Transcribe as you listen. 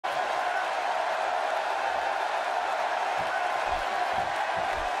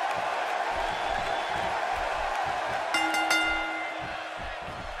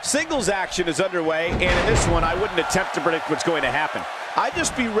singles action is underway, and in this one, I wouldn't attempt to predict what's going to happen. I'd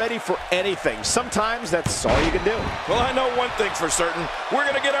just be ready for anything. Sometimes that's all you can do. Well, I know one thing for certain. We're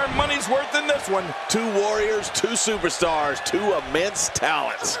going to get our money's worth in this one. Two warriors, two superstars, two immense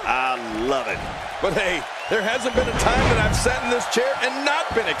talents. I love it. But hey, there hasn't been a time that I've sat in this chair and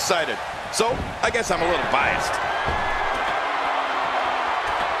not been excited. So, I guess I'm a little biased.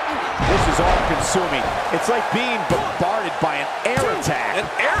 This is all-consuming. It's like being bombarded by an air attack. An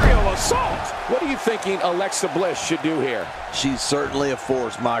aerial assault. What are you thinking Alexia Bliss should do here? She's certainly a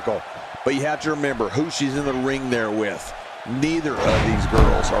force, Michael. But you have to remember who she's in the ring there with. Neither of these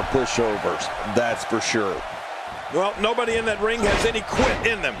girls are pushovers. That's for sure. Well, nobody in that ring has any quit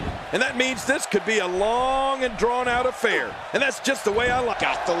in them. And that means this could be a long and drawn-out affair. And that's just the way I like it.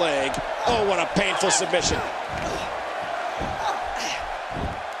 Got the leg. Oh, what a painful submission.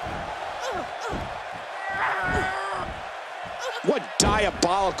 What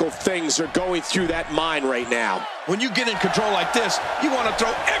diabolical things are going through that mind right now? When you get in control like this, you want to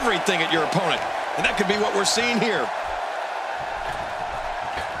throw everything at your opponent. And that could be what we're seeing here.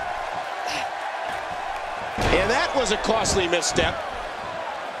 And that was a costly misstep.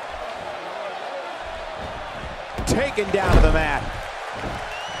 Taken down to the mat.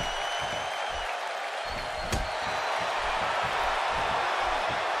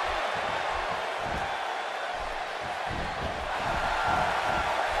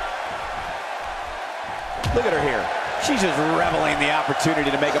 Look at her here. She's just reveling in the opportunity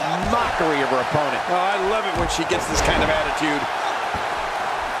to make a mockery of her opponent. Oh, I love it when she gets this kind of attitude.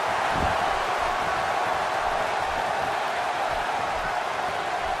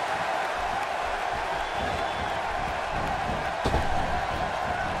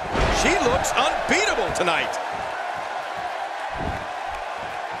 She looks unbeatable tonight.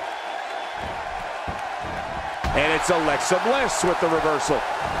 And it's Alexia Bliss with the reversal.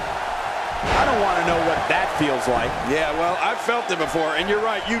 I don't want to know what that feels like. Yeah, well, I've felt it before, and you're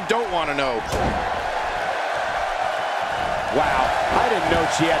right, you don't want to know. Wow, I didn't know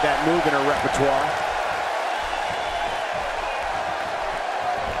she had that move in her repertoire.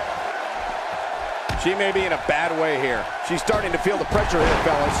 She may be in a bad way here. She's starting to feel the pressure here,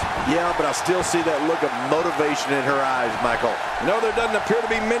 fellas. Yeah, but I still see that look of motivation in her eyes, Michael. No, there doesn't appear to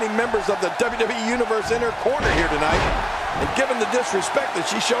be many members of the WWE Universe in her corner here tonight. And given the disrespect that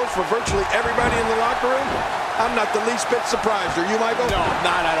she shows for virtually everybody in the locker room, I'm not the least bit surprised. Are you, Michael? No,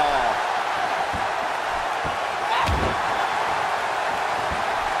 not at all.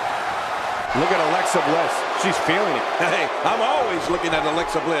 Look at Alexia Bliss. She's feeling it. Hey, I'm always looking at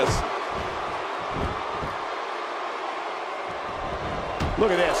Alexia Bliss.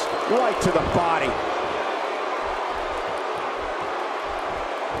 Look at this. Right to the body.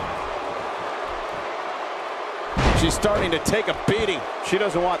 She's starting to take a beating. She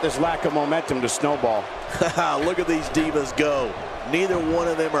doesn't want this lack of momentum to snowball. Look at these divas go. Neither one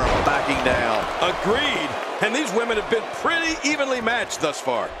of them are backing down. Agreed. And these women have been pretty evenly matched thus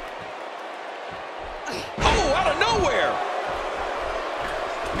far. Oh, out of nowhere.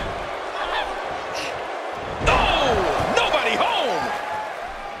 Oh, nobody home.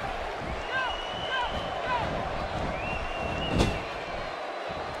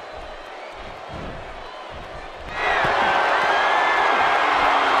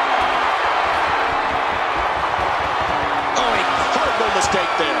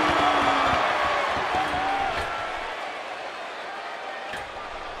 Mistake there.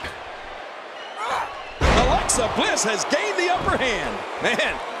 Alexia Bliss has gained the upper hand.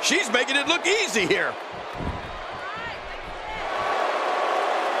 Man, she's making it look easy here.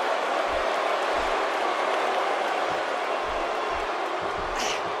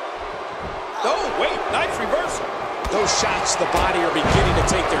 Oh, wait, nice reversal. Those shots to the body are beginning to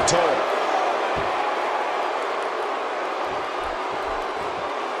take their toll.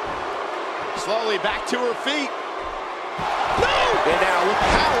 Slowly back to her feet. No! And now, look,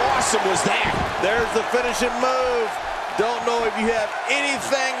 how awesome was that? There's the finishing move. Don't know if you have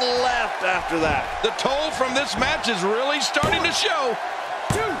anything left after that. The toll from this match is really starting to show.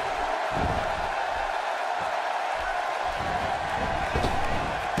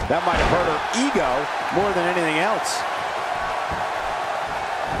 That might have hurt her ego more than anything else.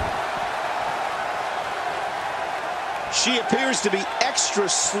 She appears to be extra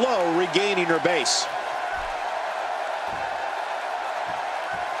slow regaining her base.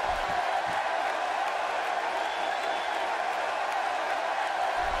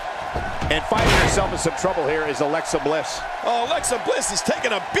 And finding herself in some trouble here is Alexa Bliss. Oh, Alexa Bliss is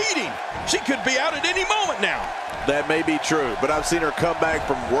taking a beating. She could be out at any moment now. That may be true, but I've seen her come back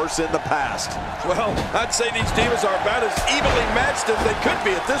from worse in the past. Well, I'd say these divas are about as evenly matched as they could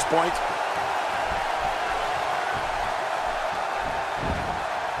be at this point.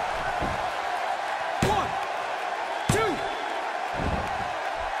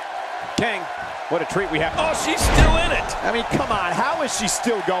 King, what a treat we have. Oh, she's still in it. I mean, come on, how is she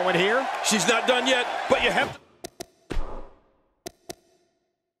still going here? She's not done yet, but you have to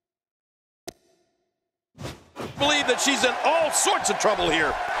believe that she's in all sorts of trouble here.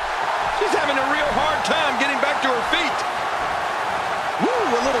 She's having a real hard time getting back to her feet. Woo,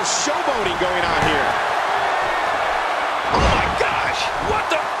 a little showboating going on here. Oh my gosh, what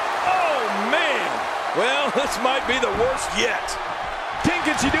the? Oh man. Well, this might be the worst yet. King,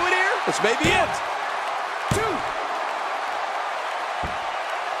 can she do it here? This may be it. 2.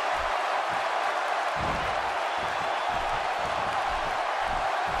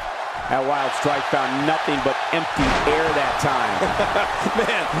 That wild strike found nothing but empty air that time.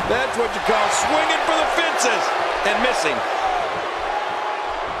 Man, that's what you call swinging for the fences and missing.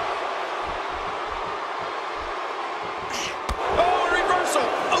 Oh, a reversal.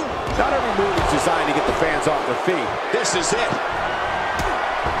 Oh. Not every move is designed to get the fans off their feet. This is it.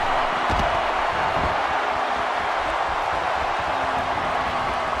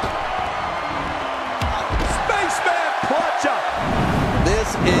 Spaceman punch-up.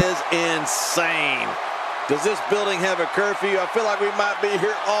 This is insane. Does this building have a curfew? I feel like we might be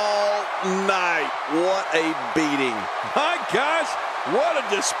here all night. What a beating. My gosh, what a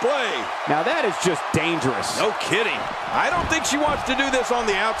display. Now that is just dangerous. No kidding. I don't think she wants to do this on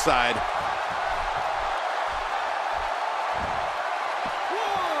the outside.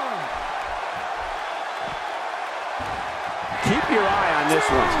 Keep your eye on this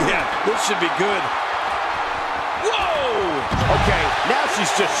one. Yeah, this should be good. Whoa! Okay, now she's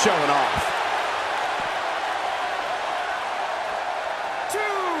just showing off. 2.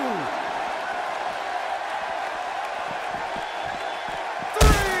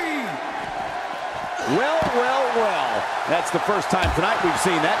 3. Well, well, well. That's the first time tonight we've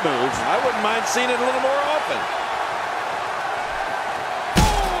seen that move. I wouldn't mind seeing it a little more often.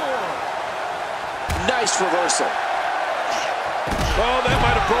 4. Nice reversal. Oh, that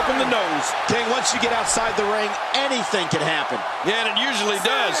might have broken the nose. King, once you get outside the ring, anything can happen. Yeah, and it usually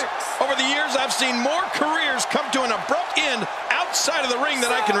does. Over the years, I've seen more careers come to an abrupt end outside of the ring than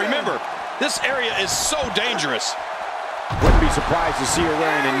I can remember. This area is so dangerous. Wouldn't be surprised to see her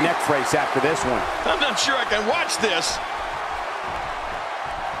wearing a neck brace after this one. I'm not sure I can watch this.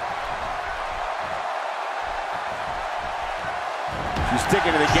 She's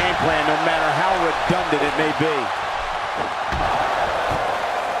sticking to the game plan no matter how redundant it may be.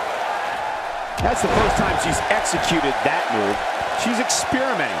 That's the first time she's executed that move. She's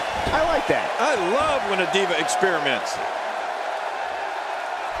experimenting. I like that. I love when a diva experiments.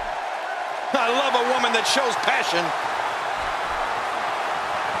 I love a woman that shows passion.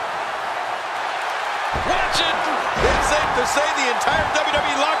 Watch it! It's safe to say the entire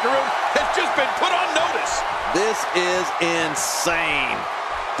WWE locker room has just been put on notice. This is insane.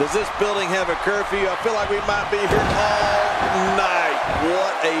 Does this building have a curfew? I feel like we might be here all night.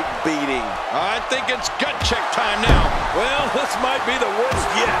 What a beating. I think it's gut check time now. Well, this might be the worst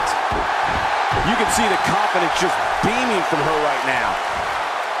yet. You can see the confidence just beaming from her right now.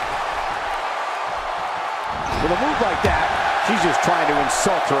 With a move like that, she's just trying to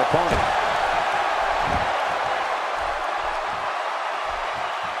insult her opponent.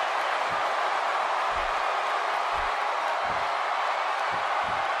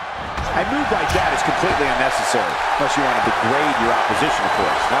 A move like that is completely unnecessary, unless you want to degrade your opposition, of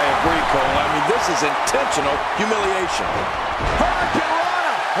course. I agree, Cole. I mean, this is intentional humiliation.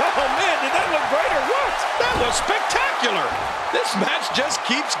 Hurricanrana! Oh, man, did that look great or what? That was spectacular. This match just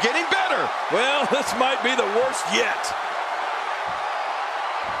keeps getting better. Well, this might be the worst yet.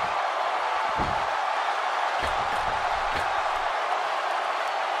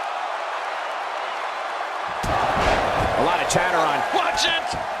 A lot of chatter on. Watch it!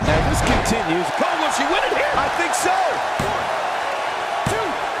 As this continues. Cole, will she win it here? I think so.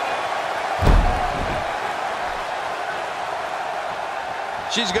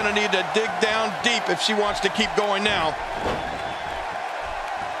 1, 2. She's going to need to dig down deep if she wants to keep going now.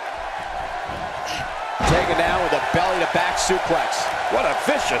 Taken down with a belly-to-back suplex. What a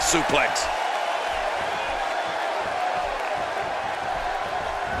vicious suplex.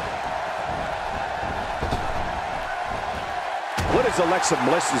 What is Alexia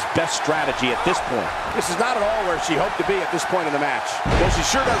Bliss's best strategy at this point? This is not at all where she hoped to be at this point in the match. Well, she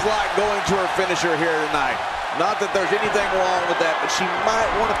sure does like going to her finisher here tonight. Not that there's anything wrong with that, but she might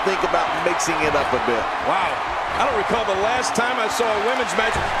want to think about mixing it up a bit. Wow. I don't recall the last time I saw a women's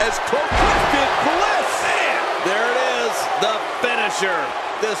match as close as Bliss. Man. There it is, the finisher.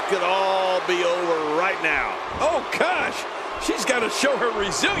 This could all be over right now. Oh, gosh. She's got to show her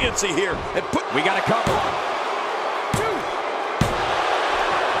resiliency here. And We got a couple.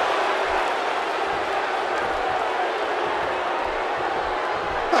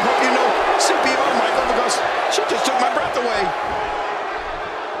 I hope you know CPR, Michael, because she just took my breath away.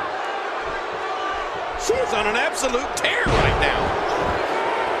 She is on an absolute tear right now.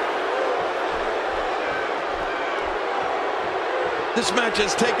 This match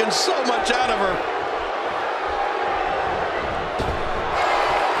has taken so much out of her.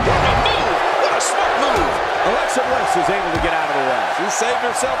 What a move! What a smart move! Alexia Bliss is able to get out of the way. She saved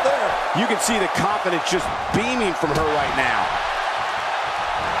herself there. You can see the confidence just beaming from her right now.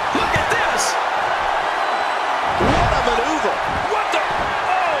 Look at this! What a maneuver! What the?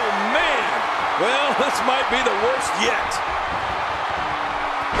 Oh, man! Well, this might be the worst yet.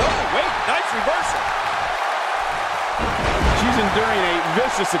 Oh, wait, nice reversal. She's enduring a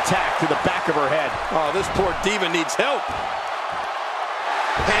vicious attack to the back of her head. Oh, this poor diva needs help.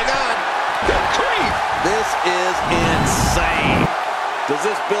 Hang on. Good grief! This is insane. Does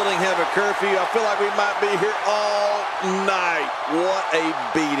this building have a curfew? I feel like we might be here all night. What a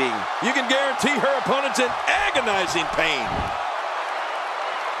beating. You can guarantee her opponent's in agonizing pain.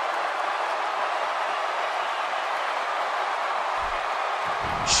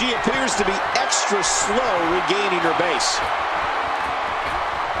 She appears to be extra slow regaining her base.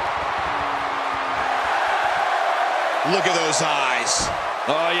 Look at those eyes.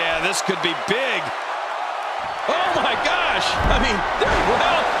 Oh, yeah, this could be big. Oh, my gosh. I mean,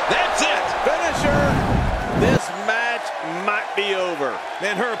 well, that's it. Finisher. This match might be over.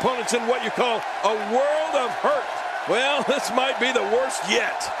 And her opponent's in what you call a world of hurt. Well, this might be the worst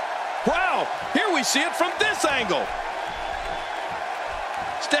yet. Wow, here we see it from this angle.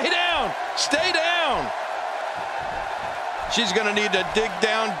 Stay down, stay down. She's gonna need to dig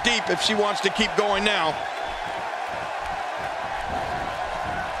down deep if she wants to keep going now.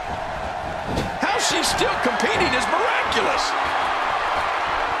 How she's still competing is miraculous.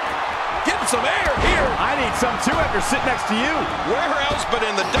 Getting some air here. I need some too after sitting next to you. Where else but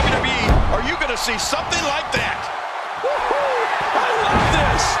in the WWE are you gonna see something like that? Woohoo! I love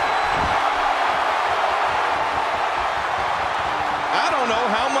this. I don't know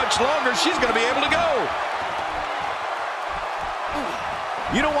how much longer she's going to be able to go.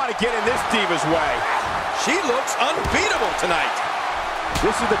 You don't want to get in this diva's way. She looks unbeatable tonight.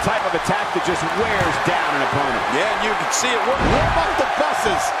 This is the type of attack that just wears down an opponent. Yeah, and you can see it work. Warm up the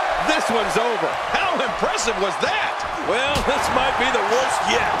buses. This one's over. How impressive was that? Well, this might be the worst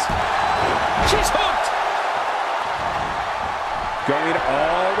yet. She's hooked. Going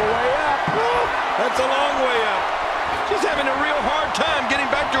all the way up. Oh, that's a long way up. She's having a real hard time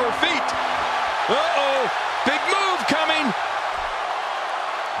getting back to her feet. Uh-oh, big move coming.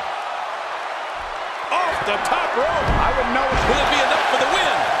 Off the top rope. I wouldn't know. Will it be enough for the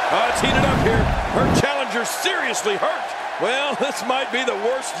win? Oh, it's heated up here. Her challenger's seriously hurt. Well, this might be the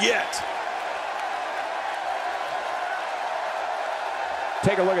worst yet.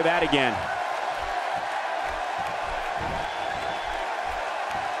 Take a look at that again.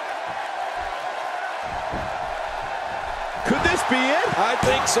 Could this be it? I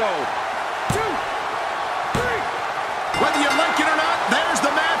think so. 2, 3. Whether you like it or not, there's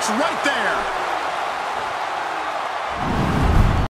the match right there.